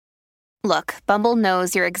Look, Bumble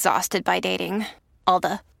knows you're exhausted by dating. All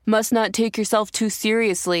the must not take yourself too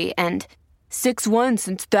seriously and 6'1"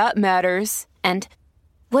 since that matters. And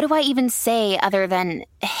what do I even say other than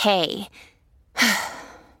hey?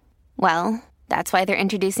 Well, that's why they're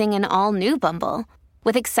introducing an all-new Bumble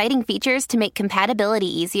with exciting features to make compatibility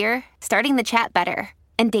easier, starting the chat better,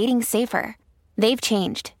 and dating safer. They've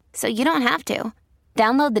changed, so you don't have to.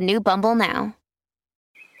 Download the new Bumble now.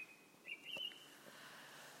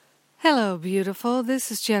 Hello, beautiful. This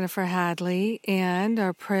is Jennifer Hadley, and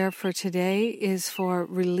our prayer for today is for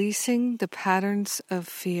releasing the patterns of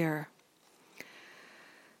fear.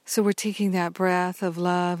 So we're taking that breath of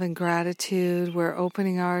love and gratitude. We're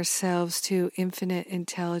opening ourselves to infinite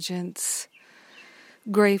intelligence,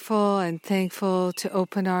 grateful and thankful to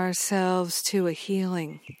open ourselves to a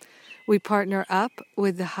healing. We partner up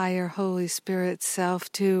with the higher Holy Spirit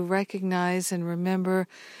self to recognize and remember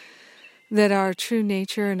that our true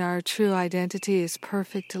nature and our true identity is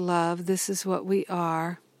perfect love. This is what we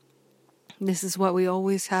are. This is what we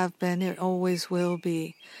always have been and always will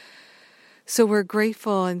be. So we're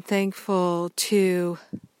grateful and thankful to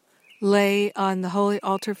lay on the holy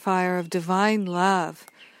altar fire of divine love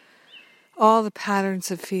all the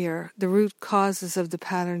patterns of fear, the root causes of the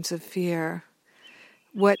patterns of fear.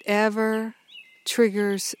 Whatever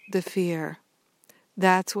triggers the fear,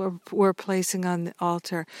 that's what we're placing on the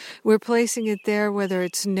altar. We're placing it there whether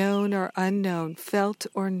it's known or unknown, felt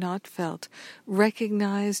or not felt,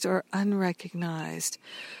 recognized or unrecognized.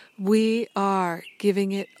 We are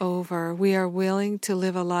giving it over. We are willing to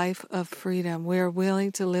live a life of freedom. We are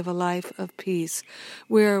willing to live a life of peace.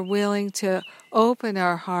 We are willing to open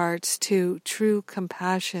our hearts to true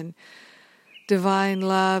compassion. Divine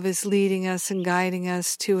love is leading us and guiding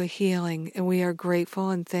us to a healing, and we are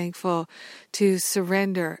grateful and thankful to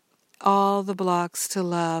surrender all the blocks to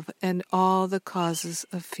love and all the causes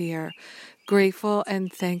of fear. Grateful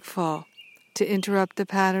and thankful to interrupt the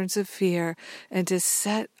patterns of fear and to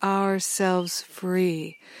set ourselves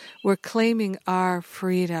free. We're claiming our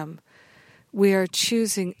freedom. We are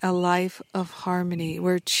choosing a life of harmony.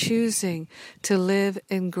 We're choosing to live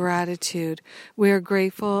in gratitude. We are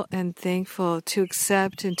grateful and thankful to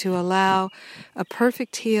accept and to allow a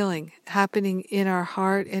perfect healing happening in our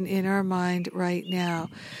heart and in our mind right now.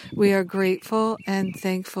 We are grateful and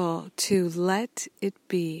thankful to let it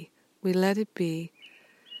be. We let it be.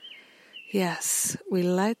 Yes, we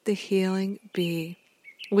let the healing be.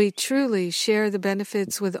 We truly share the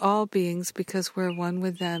benefits with all beings because we're one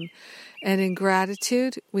with them. And in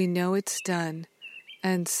gratitude, we know it's done.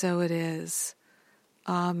 And so it is.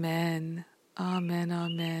 Amen. Amen.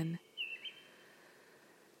 Amen.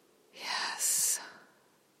 Yes.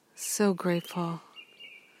 So grateful.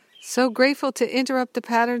 So grateful to interrupt the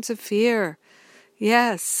patterns of fear.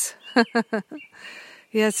 Yes.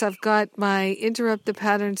 Yes, I've got my Interrupt the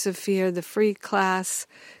Patterns of Fear, the free class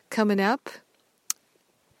coming up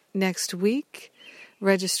next week.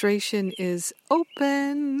 Registration is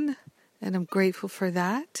open, and I'm grateful for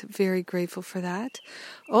that. Very grateful for that.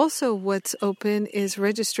 Also, what's open is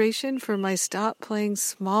registration for my Stop Playing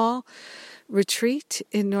Small retreat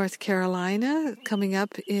in North Carolina coming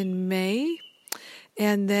up in May.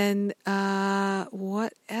 And then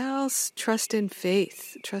what else? Trust and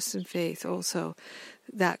Faith. Trust and Faith also.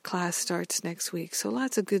 That class starts next week. So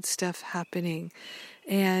lots of good stuff happening.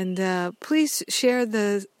 And please share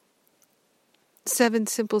the 7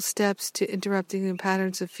 simple steps to interrupting the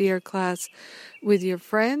patterns of fear class with your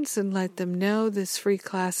friends and let them know this free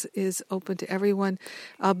class is open to everyone.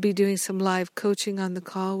 I'll be doing some live coaching on the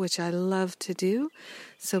call, which I love to do.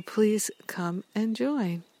 So please come and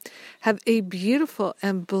join. Have a beautiful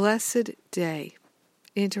and blessed day,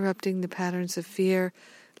 interrupting the patterns of fear,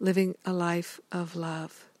 living a life of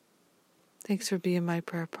love. Thanks for being my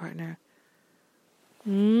prayer partner.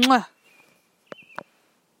 Mwah!